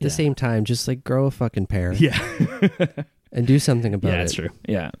that. At the same time, just like grow a fucking pair. Yeah. And do something about it. Yeah, that's true.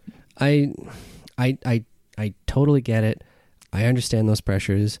 Yeah. I totally get it. I understand those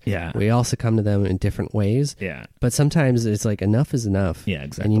pressures. Yeah. We all succumb to them in different ways. Yeah. But sometimes it's like enough is enough. Yeah,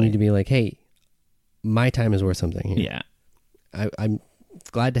 exactly. And you need to be like, hey, my time is worth something here. Yeah. I'm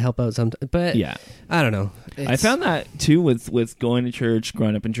glad to help out sometimes. But I don't know. I found that too with going to church,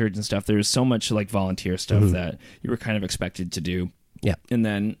 growing up in church and stuff. There's so much like volunteer stuff that you were kind of expected to do. Yeah. And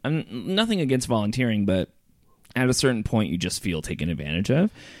then nothing against volunteering, but at a certain point you just feel taken advantage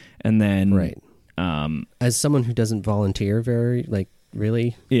of. And then right. As someone who doesn't volunteer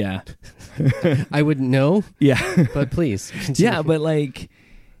really, yeah, I wouldn't know. Yeah, but please, continue. yeah, but like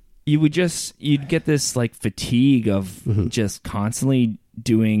you'd get this like fatigue of just constantly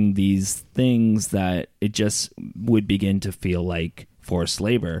doing these things that it just would begin to feel like forced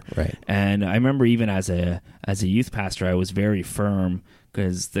labor. Right. And I remember even as a youth pastor, I was very firm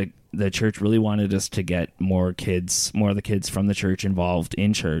because the church really wanted us to get more of the kids from the church involved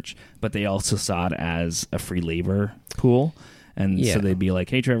in church, but they also saw it as a free labor pool. And so they'd be like,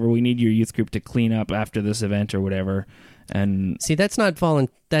 hey, Trevor, we need your youth group to clean up after this event or whatever. And see, that's not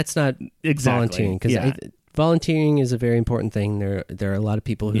exactly volunteering, because volunteering is a very important thing. There are a lot of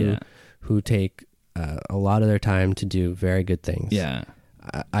people who take a lot of their time to do very good things. Yeah.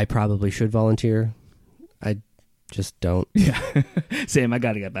 I probably should volunteer. I just don't. Yeah. Same. I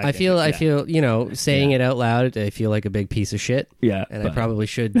got to get back. I feel, saying it out loud, I feel like a big piece of shit. Yeah. And I probably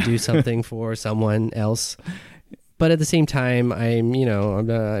should do something for someone else. But at the same time, I'm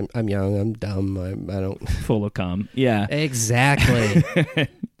young, I'm dumb, I don't... Full of cum. Yeah. Exactly.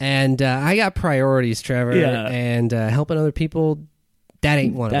 And I got priorities, Trevor. Yeah. And helping other people, that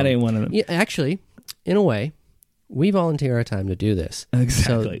ain't one of them. That ain't one of them. Yeah, actually, in a way, we volunteer our time to do this.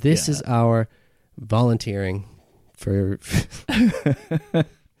 Exactly. So this is our volunteering for... so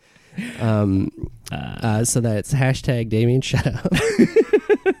that it's hashtag Damien shut up.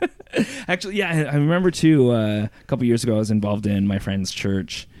 Actually, yeah, I remember too, a couple years ago I was involved in my friend's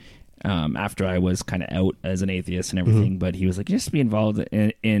church after I was kind of out as an atheist and everything, but he was like, just be involved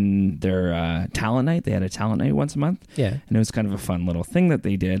in their talent night. They had a talent night once a month. Yeah. And it was kind of a fun little thing that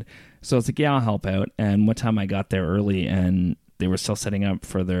they did. So I was like, yeah, I'll help out. And one time I got there early and they were still setting up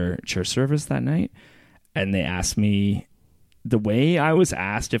for their church service that night. And they asked me, the way I was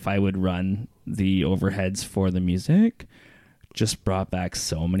asked if I would run the overheads for the music just brought back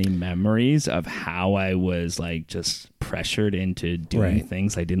so many memories of how I was like just pressured into doing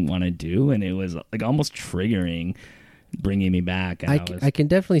things I didn't want to do. And it was like almost triggering, bringing me back. And I can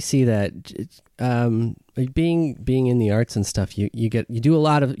definitely see that. Being in the arts and stuff, you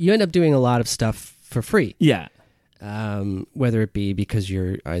end up doing a lot of stuff for free. Yeah. Whether it be because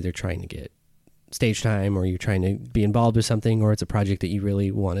you're either trying to get stage time or you're trying to be involved with something, or it's a project that you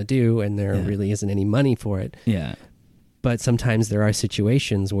really want to do and there really isn't any money for it. Yeah. But sometimes there are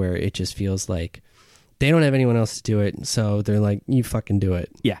situations where it just feels like they don't have anyone else to do it, so they're like, you fucking do it.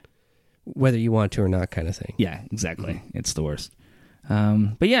 Yeah. Whether you want to or not, kind of thing. Yeah, exactly. It's the worst.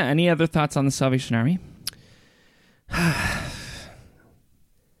 But yeah, any other thoughts on the Salvation Army? I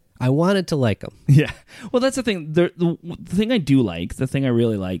wanted to like them. Yeah. Well, that's the thing. The thing I do like, the thing I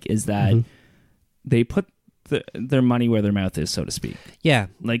really like is that they put their money where their mouth is, so to speak. Yeah.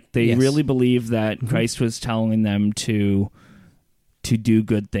 Like they really believe that Christ was telling them to do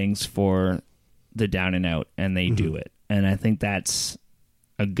good things for the down and out, and they do it. And I think that's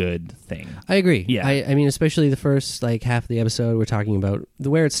a good thing. I agree. Yeah. I mean, especially the first half of the episode, we're talking about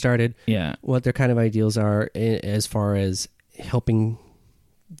where it started. Yeah. What their kind of ideals are as far as helping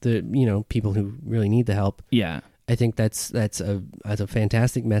the people who really need the help. Yeah. I think that's a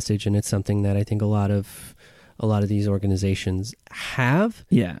fantastic message, and it's something that I think a lot of these organizations have,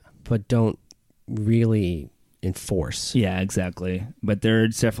 but don't really enforce. Yeah, exactly. But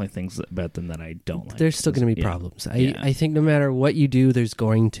there's definitely things about them that I don't like. There's still going to be problems. I think no matter what you do, there's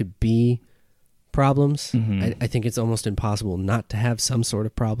going to be problems. I think it's almost impossible not to have some sort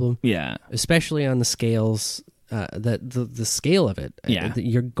of problem. Yeah. Especially on the scales, the scale of it. Yeah.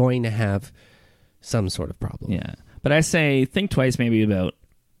 You're going to have some sort of problem. Yeah. But I say think twice maybe about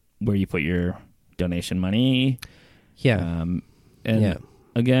where you put your donation money. Yeah.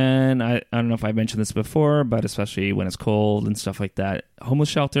 Again, I don't know if I mentioned this before, but especially when it's cold and stuff like that, homeless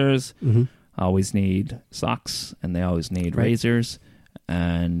shelters always need socks and they always need razors.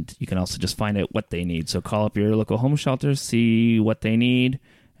 And you can also just find out what they need. So call up your local homeless shelters, see what they need,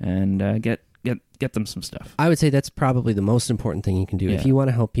 and get them some stuff. I would say that's probably the most important thing you can do. If you want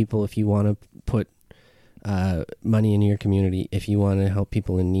to help people, if you want to put money in your community, if you want to help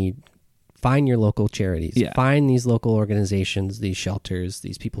people in need, find your local charities. Yeah. Find these local organizations, these shelters,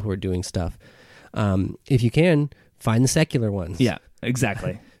 these people who are doing stuff. If you can, find the secular ones. Yeah,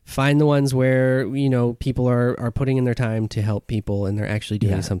 exactly. Find the ones where, people are putting in their time to help people and they're actually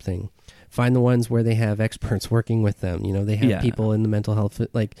doing something. Find the ones where they have experts working with them. They have people in the mental health,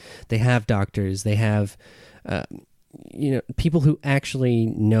 like they have doctors, they have, people who actually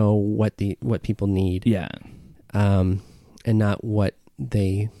know what people need. Yeah. And not what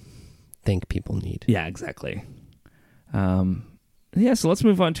they think people need. Yeah, exactly. So let's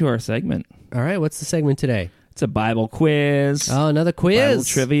move on to our segment. All right, what's the segment today? It's a Bible quiz. Oh, another Bible quiz.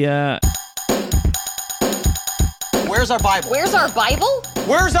 trivia. Where's our Bible? Where's our Bible?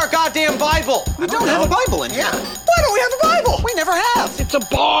 Where's our goddamn Bible? We don't have a Bible in here. Why don't we have a Bible? We never have. It's a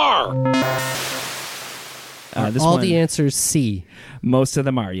bar. This All one, the answers C. most of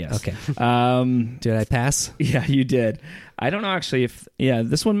them are, yes. Okay. Did I pass? Yeah, you did. I don't know actually if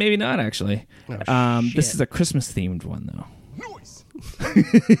this one maybe not actually. This is a Christmas themed one though.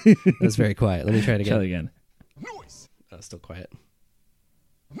 That was very quiet. Let me try it again. Try it again. Oh, still quiet.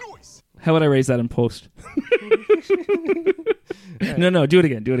 How would I raise that in post? No, do it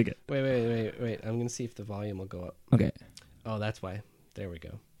again. Do it again. Wait. I'm going to see if the volume will go up. Okay. Oh, that's why. There we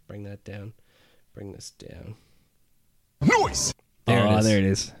go. Bring that down. Bring this down. Noise. There it is. There it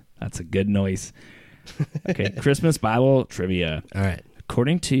is. That's a good noise. Okay, Christmas Bible trivia. All right.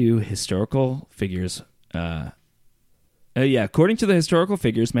 According to historical figures, according to the historical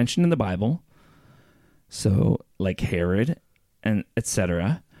figures mentioned in the Bible, so like Herod and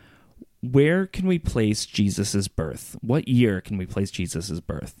etc., where can we place Jesus' birth? What year can we place Jesus'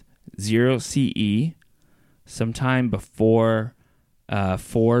 birth? 0 CE, sometime before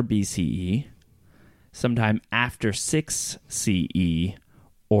 4 BCE, sometime after 6 CE,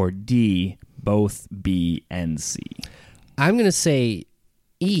 or D, both B and C? I'm going to say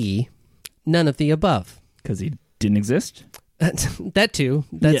E, none of the above. Because he didn't exist? That too.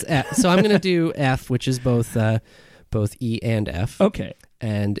 That's F. So I'm going to do F, which is both E and F. Okay.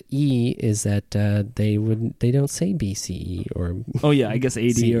 And E is that they don't say BCE or I guess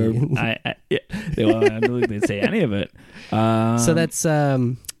AD CE. or I don't think they'd say any of it. So that's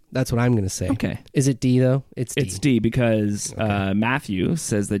what I'm going to say. Okay. Is it D though? It's D. It's D because Matthew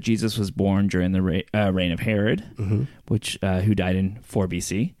says that Jesus was born during the reign of Herod, which who died in 4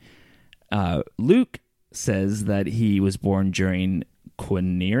 BC. Luke says that he was born during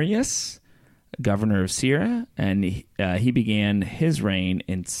Quirinius, governor of Syria, and he began his reign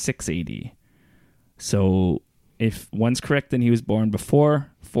in 6 AD. So if one's correct, then he was born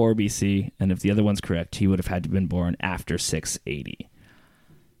before 4 BC, and if the other one's correct, he would have had to have been born after 6 AD.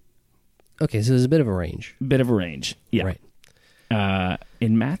 Okay, so there's a bit of a range. Yeah. Right.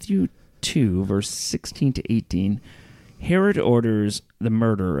 In Matthew 2, verse 16 to 18, Herod orders the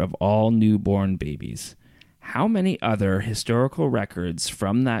murder of all newborn babies. How many other historical records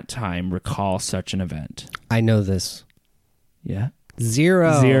from that time recall such an event? I know this. Yeah?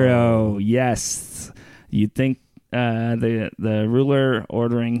 0. Yes. You'd think the ruler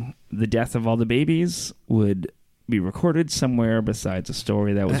ordering the death of all the babies would be recorded somewhere besides a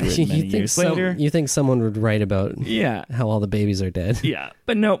story that was written many years later. You think someone would write about how all the babies are dead? Yeah,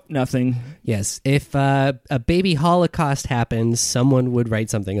 but nope, nothing. Yes, if a baby Holocaust happens, someone would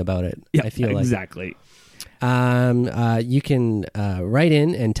write something about it. Yeah, I feel like. Exactly. You can write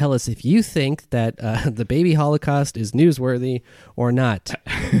in and tell us if you think that the baby Holocaust is newsworthy or not.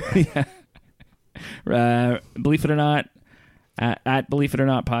 Believe it or not, at Believe It or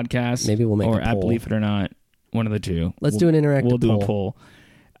Not podcast. Maybe we'll make a poll. At Believe It or Not, one of the two. Let's do an interactive We'll do poll.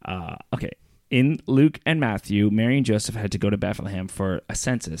 a poll. Okay. In Luke and Matthew, Mary and Joseph had to go to Bethlehem for a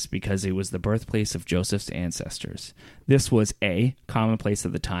census because it was the birthplace of Joseph's ancestors. This was A, commonplace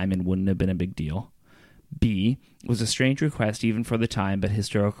at the time and wouldn't have been a big deal. B, was a strange request even for the time, but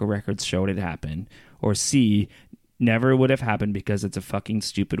historical records showed it happened. Or C, never would have happened because it's a fucking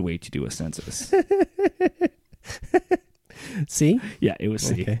stupid way to do a census. C? Yeah, it was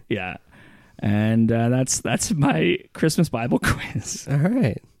C. Okay. Yeah. And that's my Christmas Bible quiz. All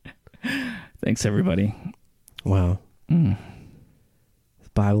right. Thanks, everybody. Wow. The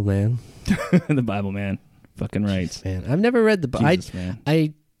Bible man. The Bible man. Fucking right. Man, I've never read the Bible. Man.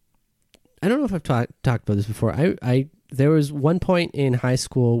 I don't know if I've talked about this before. There was one point in high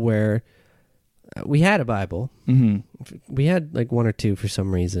school where we had a Bible. Mm-hmm. We had like one or two for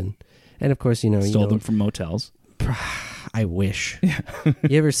some reason. And of course, Stole them from motels. I wish. Yeah.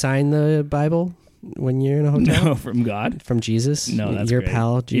 You ever sign the Bible when you're in a hotel? No, from God? From Jesus? No, that's your great.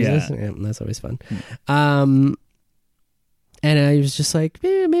 pal, Jesus? Yeah. That's always fun. And I was just like,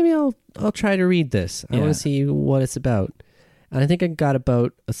 maybe I'll try to read this. I want to see what it's about. And I think I got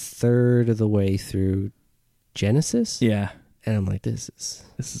about a third of the way through Genesis. Yeah. And I'm like, this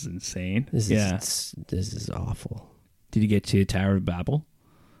is insane. This is awful. Did you get to Tower of Babel?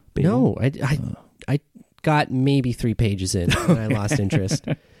 No, I got maybe 3 pages in and I lost interest.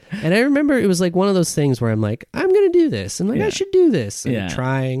 And I remember it was like one of those things where I'm like, I'm going to do this. I'm like, I should do this. And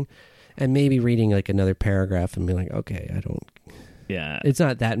trying and maybe reading like another paragraph and be like, okay, I don't. Yeah. It's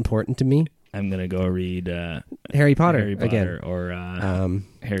not that important to me. I'm going to go read Harry Potter again. Or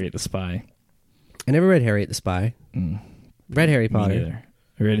Harriet the Spy. I never read Harriet the Spy. Read Harry Potter. Me neither.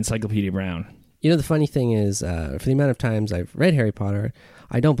 I read Encyclopedia Brown. The funny thing is, for the amount of times I've read Harry Potter,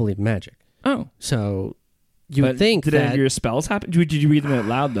 I don't believe in magic. Oh. So you would think did that... any of your spells happen? Did you read them out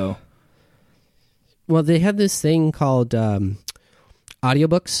loud, though? Well, they have this thing called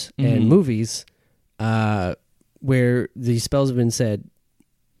audiobooks and movies where these spells have been said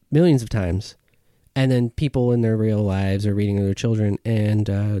millions of times. And then people in their real lives are reading to their children. And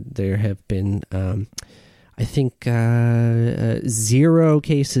there have been, I think, 0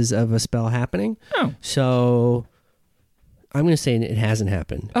 cases of a spell happening. Oh. So I'm going to say it hasn't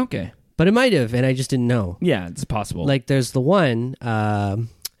happened. Okay. But it might have, and I just didn't know. Yeah, it's possible. Like there's the one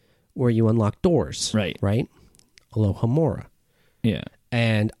where you unlock doors. Right. Right? Alohomora. Yeah.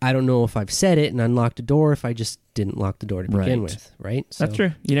 And I don't know if I've said it and unlocked a door, if I just didn't lock the door to begin with, right? So, that's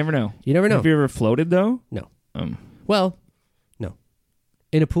true. You never know. You never know. Have you ever floated, though? No. Well, no.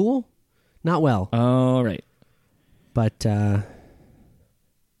 In a pool? Not well. Oh, right. But, yeah.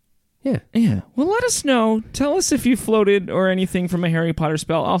 Yeah. Well, let us know. Tell us if you floated or anything from a Harry Potter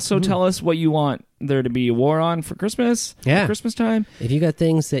spell. Also, tell us what you want there to be a war on for Christmas. Yeah. Christmas time. If you got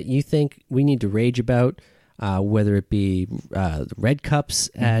things that you think we need to rage about, whether it be red cups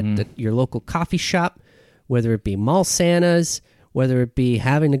at your local coffee shop, whether it be mall Santas, whether it be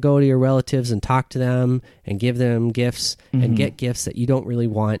having to go to your relatives and talk to them and give them gifts and get gifts that you don't really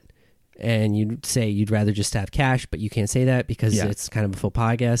want, and you'd say you'd rather just have cash, but you can't say that because it's kind of a faux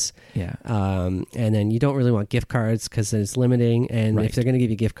pas, I guess. Yeah. And then you don't really want gift cards because it's limiting, and if they're going to give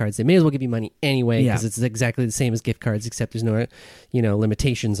you gift cards, they may as well give you money anyway because it's exactly the same as gift cards, except there's no,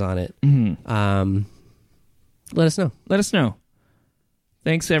 limitations on it. Let us know. Let us know.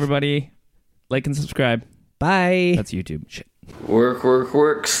 Thanks, everybody. Like and subscribe. Bye. That's YouTube. Shit.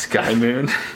 Work, Sky Moon.